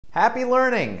Happy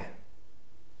learning!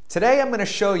 Today I'm going to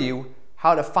show you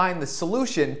how to find the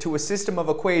solution to a system of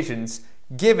equations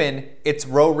given its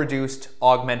row-reduced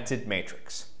augmented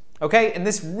matrix. Okay, and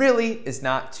this really is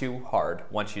not too hard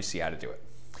once you see how to do it.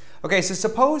 Okay, so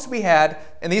suppose we had,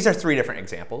 and these are three different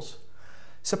examples,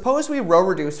 suppose we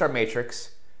row-reduced our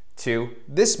matrix to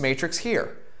this matrix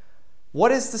here.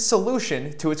 What is the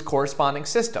solution to its corresponding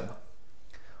system?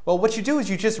 Well, what you do is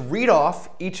you just read off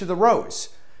each of the rows.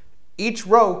 Each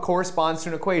row corresponds to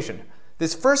an equation.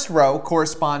 This first row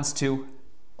corresponds to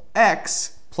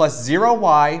x plus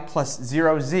 0y plus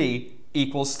 0z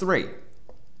equals 3.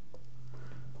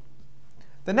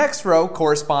 The next row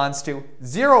corresponds to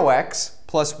 0x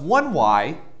plus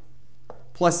 1y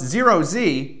plus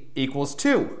 0z equals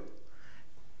 2.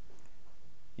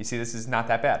 You see, this is not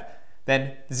that bad.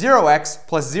 Then 0x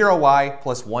plus 0y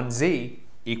plus 1z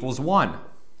equals 1.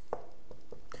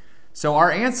 So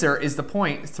our answer is the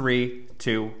point 3,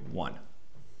 2, 1.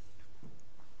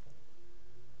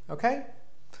 Okay?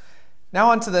 Now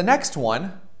on to the next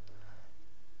one.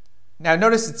 Now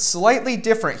notice it's slightly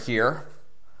different here.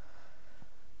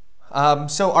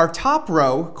 So our top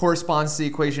row corresponds to the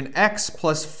equation x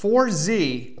plus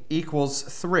 4z equals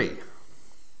 3.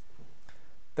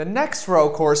 The next row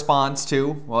corresponds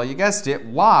to, well, you guessed it,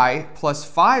 y plus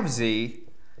 5z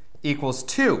equals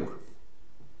 2.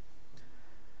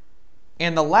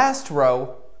 And the last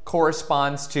row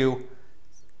corresponds to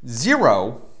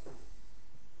 0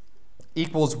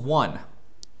 equals 1.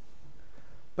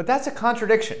 But that's a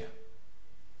contradiction.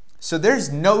 So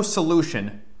there's no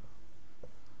solution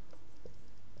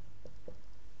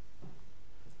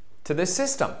to this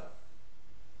system,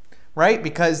 right?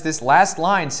 Because this last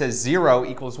line says 0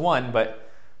 equals 1,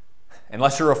 but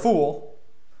unless you're a fool,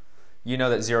 you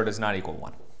know that 0 does not equal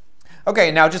 1.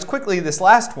 Okay, now just quickly, this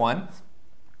last one,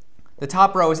 the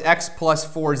top row is x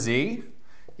plus 4z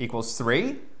equals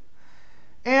 3,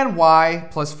 and y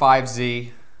plus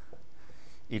 5z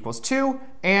equals 2,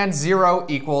 and 0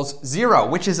 equals 0,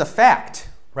 which is a fact,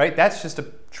 right? That's just a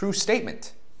true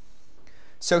statement.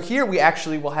 So here we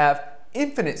actually will have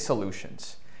infinite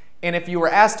solutions. And if you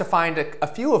were asked to find a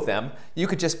few of them, you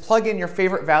could just plug in your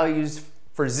favorite values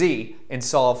for z and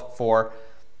solve for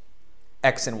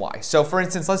x and y. So for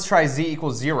instance, let's try z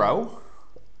equals 0.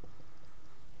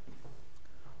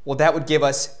 Well, that would give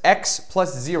us x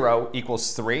plus 0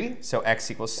 equals 3, so x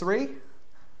equals 3.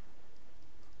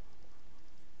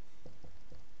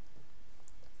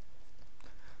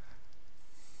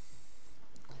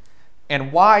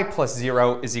 And y plus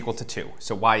 0 is equal to 2,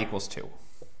 so y equals 2.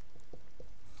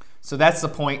 So that's the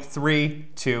point 3,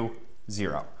 2,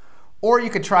 0. Or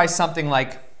you could try something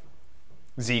like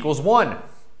z equals 1.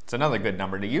 It's another good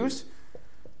number to use.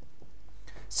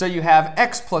 So you have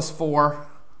x plus 4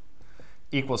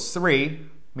 equals 3,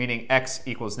 meaning x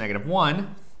equals negative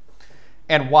 1,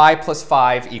 and y plus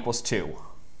 5 equals 2.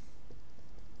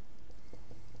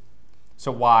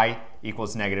 So y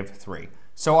equals negative 3.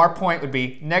 So our point would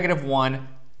be negative 1,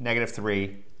 negative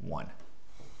 3, 1.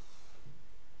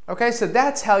 Okay, so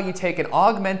that's how you take an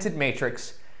augmented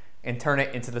matrix and turn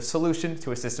it into the solution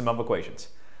to a system of equations.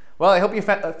 Well, I hope you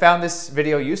found this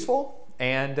video useful,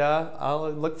 and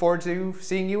I'll look forward to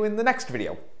seeing you in the next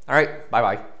video. All right,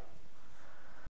 bye-bye.